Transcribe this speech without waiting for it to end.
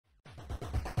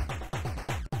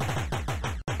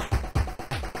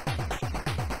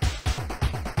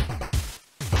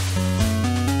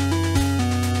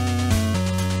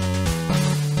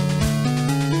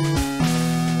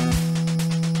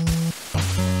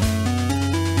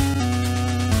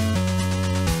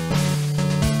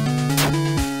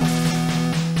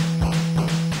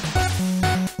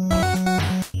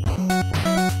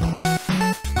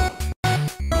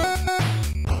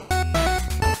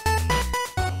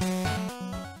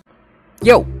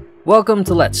Yo! Welcome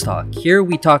to Let's Talk. Here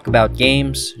we talk about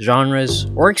games, genres,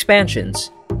 or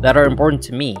expansions that are important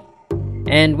to me,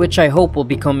 and which I hope will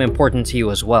become important to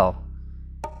you as well.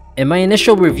 In my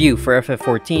initial review for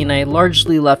FF14, I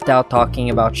largely left out talking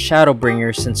about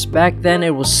Shadowbringers since back then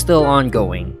it was still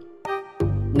ongoing.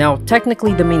 Now,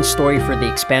 technically the main story for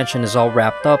the expansion is all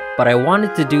wrapped up, but I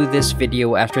wanted to do this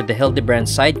video after the Hildibrand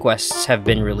side quests have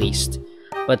been released.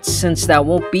 But since that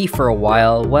won't be for a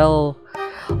while, well,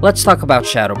 let's talk about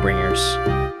Shadowbringers.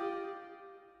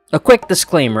 A quick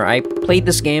disclaimer, I played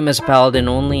this game as Paladin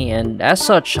only, and as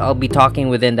such, I'll be talking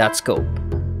within that scope.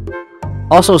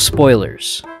 Also,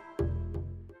 spoilers.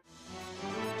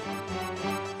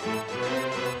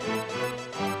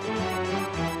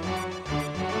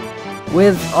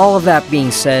 With all of that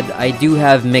being said, I do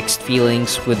have mixed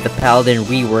feelings with the Paladin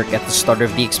rework at the start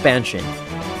of the expansion.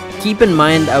 Keep in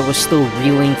mind, I was still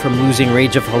reeling from losing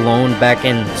Rage of Halone back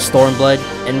in Stormblood,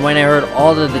 and when I heard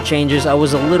all of the changes, I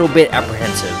was a little bit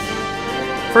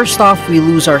apprehensive. First off, we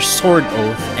lose our Sword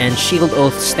Oath and Shield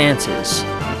Oath stances.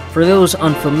 For those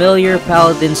unfamiliar,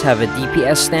 Paladins have a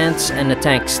DPS stance and a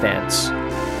tank stance.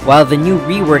 While the new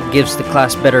rework gives the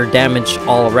class better damage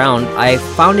all around, I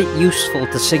found it useful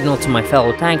to signal to my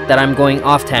fellow tank that I'm going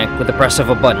off tank with the press of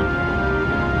a button.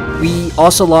 We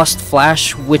also lost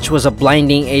Flash, which was a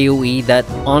blinding AoE that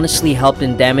honestly helped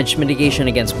in damage mitigation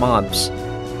against mobs.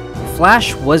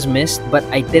 Flash was missed, but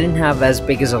I didn't have as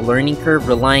big as a learning curve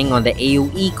relying on the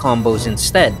AoE combos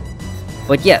instead.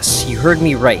 But yes, you heard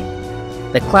me right.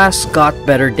 The class got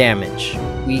better damage.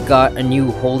 We got a new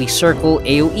Holy Circle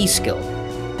AoE skill.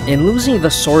 In losing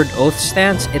the Sword Oath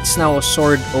stance, it's now a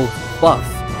Sword Oath buff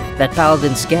that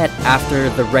Paladins get after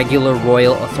the regular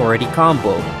Royal Authority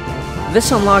combo.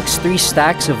 This unlocks 3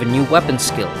 stacks of a new weapon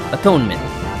skill, Atonement,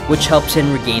 which helps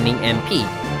in regaining MP.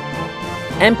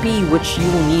 MP which you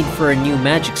will need for a new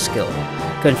magic skill,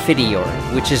 Confiteor,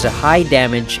 which is a high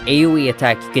damage AoE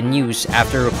attack you can use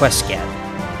after a quest scan.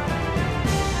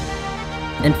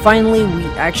 And finally, we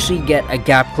actually get a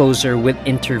gap closer with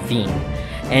Intervene.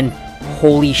 And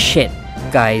holy shit,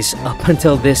 guys, up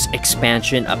until this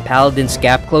expansion, a Paladin's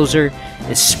gap closer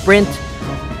is sprint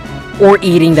or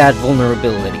eating that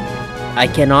vulnerability. I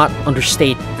cannot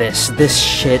understate this. This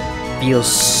shit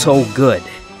feels so good.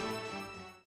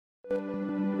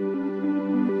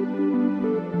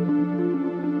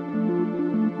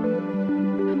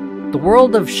 The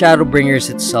world of Shadowbringers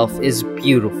itself is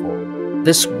beautiful.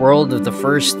 This world of the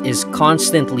first is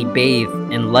constantly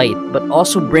bathed in light, but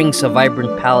also brings a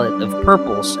vibrant palette of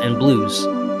purples and blues,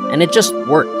 and it just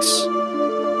works.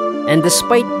 And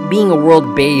despite being a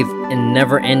world bathed in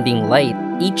never-ending light,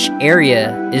 each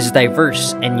area is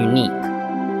diverse and unique.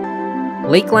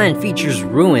 Lakeland features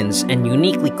ruins and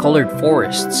uniquely colored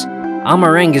forests.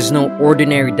 Amareng is no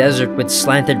ordinary desert with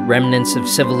slanted remnants of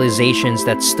civilizations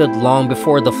that stood long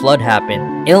before the flood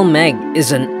happened. Ilmeg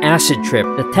is an acid trip.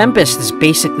 The Tempest is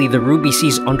basically the Ruby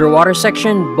Sea's underwater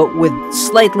section, but with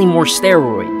slightly more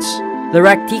steroids. The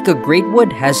Raktika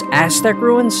Greatwood has Aztec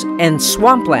ruins and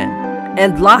swampland.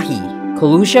 And Lahi,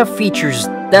 Kalusha features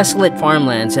desolate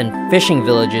farmlands and fishing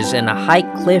villages and a high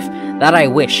cliff that I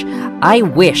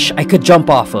wish I could jump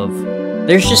off of.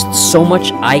 There's just so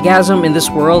much eyegasm in this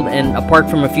world, and apart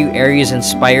from a few areas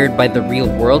inspired by the real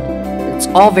world, it's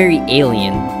all very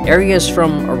alien. Areas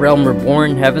from A Realm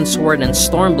Reborn, Heavensward, and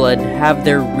Stormblood have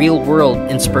their real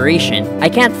world inspiration. I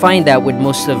can't find that with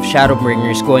most of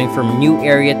Shadowbringers going from new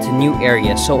area to new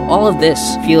area, so all of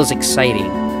this feels exciting.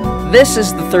 This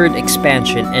is the 3rd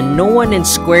expansion, and no one in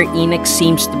Square ENIX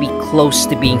seems to be close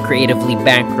to being creatively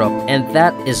bankrupt, and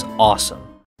that is awesome.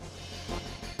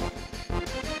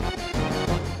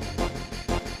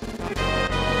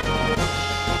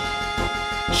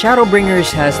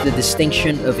 Shadowbringers has the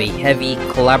distinction of a heavy,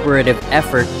 collaborative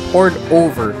effort poured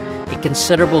over a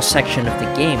considerable section of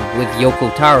the game with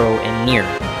Yoko Taro and Nier.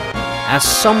 As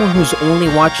someone who's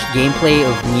only watched gameplay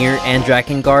of Nier and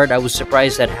Drakengard, I was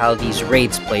surprised at how these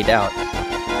raids played out.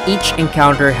 Each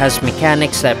encounter has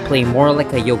mechanics that play more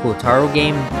like a Yoko Taro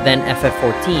game than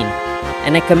FF14,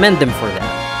 and I commend them for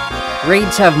that.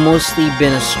 Raids have mostly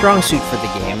been a strong suit for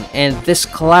the game, and this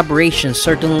collaboration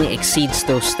certainly exceeds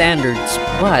those standards,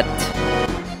 but...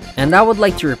 And I would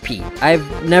like to repeat,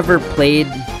 I've never played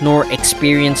nor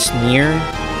experienced Nier,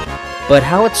 but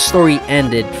how its story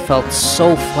ended felt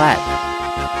so flat.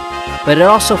 But it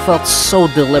also felt so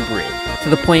deliberate, to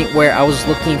the point where I was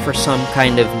looking for some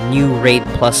kind of new Raid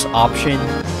Plus option,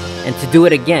 and to do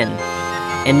it again,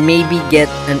 and maybe get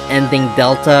an ending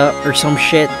delta or some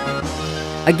shit.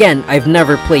 Again, I've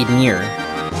never played Nier,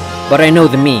 but I know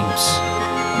the memes.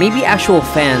 Maybe actual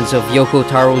fans of Yoko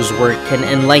Taro's work can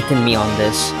enlighten me on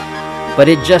this, but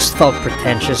it just felt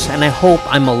pretentious, and I hope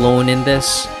I'm alone in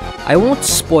this. I won't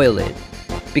spoil it,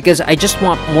 because I just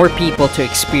want more people to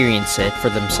experience it for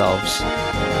themselves,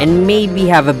 and maybe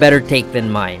have a better take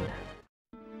than mine.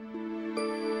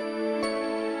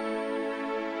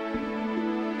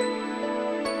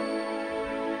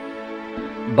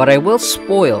 But I will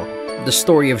spoil the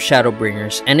story of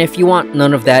Shadowbringers, and if you want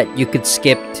none of that, you could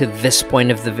skip to this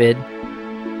point of the vid.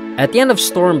 At the end of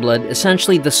Stormblood,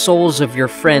 essentially the souls of your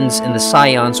friends in the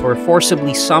Scions were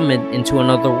forcibly summoned into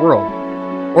another world,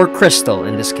 or crystal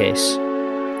in this case.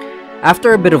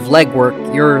 After a bit of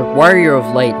legwork, your Warrior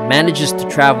of Light manages to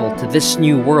travel to this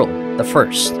new world, the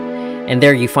First, and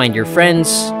there you find your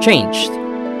friends changed.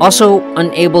 Also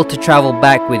unable to travel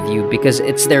back with you because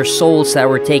it's their souls that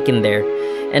were taken there,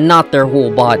 and not their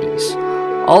whole bodies.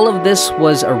 All of this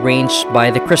was arranged by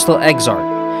the Crystal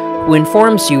Exarch, who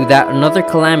informs you that another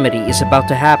calamity is about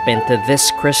to happen to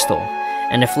this crystal,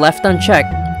 and if left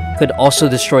unchecked, could also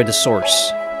destroy the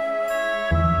source.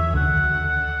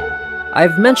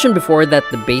 I've mentioned before that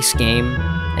the base game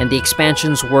and the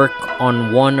expansions work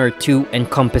on one or two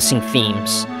encompassing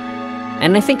themes,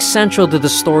 and I think central to the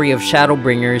story of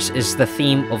Shadowbringers is the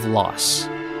theme of loss.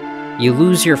 You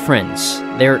lose your friends,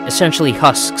 they're essentially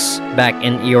husks back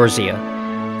in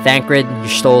Eorzea. Thancred,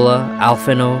 Y'shtola,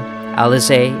 Alphinaud,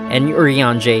 Alisaie, and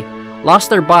Urianger lost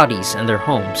their bodies and their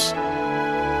homes.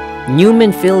 New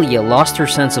Minfilia lost her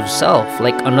sense of self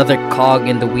like another cog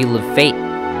in the wheel of fate.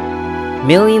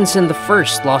 Millions in the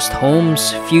First lost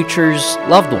homes, futures,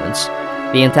 loved ones.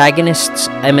 The antagonists,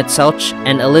 Emet-Selch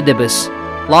and Elidibus,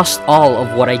 lost all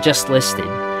of what I just listed.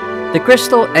 The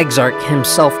Crystal Exarch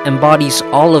himself embodies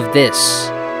all of this.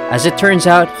 As it turns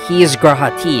out, he is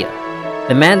Grahatia,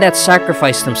 the man that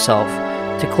sacrificed himself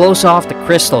to close off the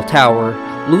Crystal Tower,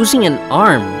 losing an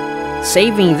arm,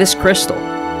 saving this crystal.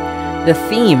 The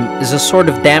theme is a sword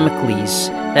of Damocles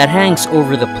that hangs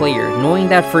over the player, knowing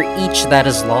that for each that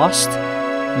is lost,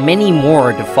 many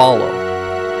more to follow.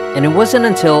 And it wasn't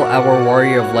until our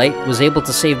Warrior of Light was able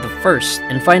to save the First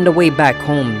and find a way back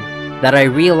home that I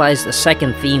realized a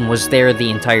second theme was there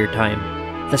the entire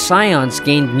time. The Scions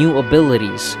gained new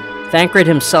abilities. Thancred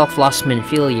himself lost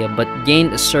Minfilia but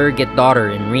gained a surrogate daughter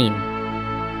in Reen.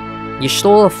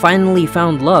 Y'shtola finally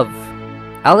found love.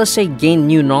 Alisaie gained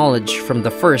new knowledge from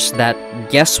the First that,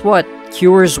 guess what,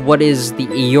 cures what is the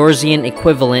Eorzean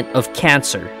equivalent of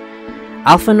cancer.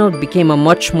 Alphinaud became a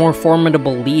much more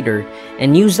formidable leader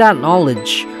and used that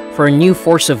knowledge for a new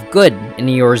force of good in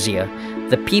Eorzea.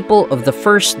 The people of the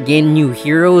First gained new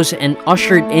heroes and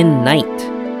ushered in night.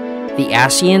 The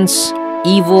Ascians,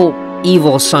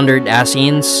 evil sundered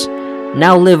Ascians,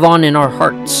 now live on in our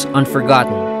hearts,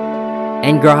 unforgotten.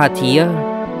 And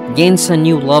Grahatia gains a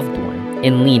new loved one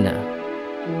in Lina,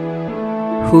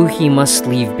 who he must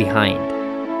leave behind.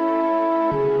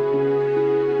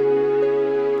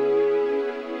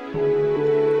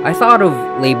 I thought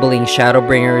of labeling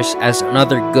Shadowbringers as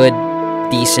another good,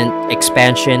 decent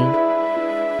expansion,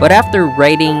 but after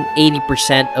writing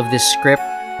 80% of this script,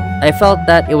 I felt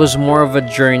that it was more of a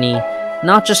journey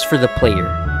not just for the player,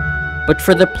 but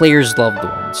for the player's loved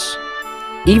ones.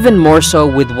 Even more so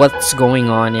with what's going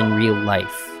on in real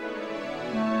life.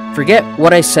 Forget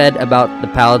what I said about the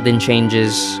paladin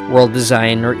changes, world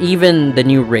design, or even the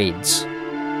new raids.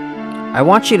 I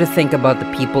want you to think about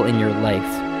the people in your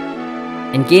life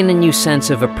and gain a new sense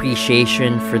of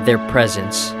appreciation for their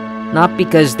presence, not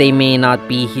because they may not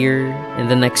be here in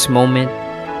the next moment,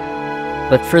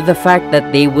 but for the fact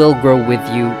that they will grow with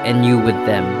you and you with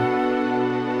them.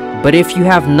 But if you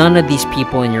have none of these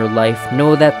people in your life,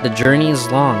 know that the journey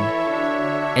is long,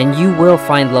 and you will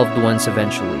find loved ones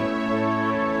eventually.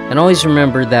 And always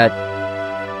remember that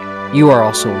you are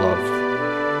also loved.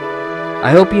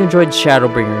 I hope you enjoyed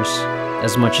Shadowbringers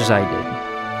as much as I did.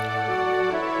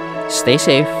 Stay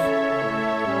safe.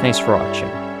 Thanks for watching.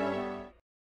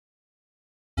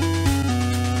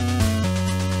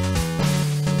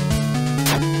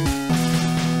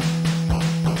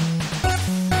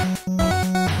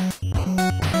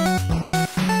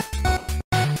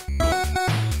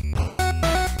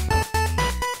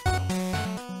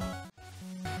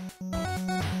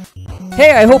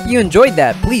 Hey, I hope you enjoyed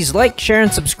that. Please like, share,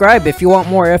 and subscribe if you want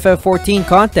more FF14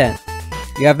 content.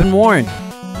 You have been warned.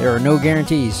 There are no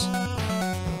guarantees.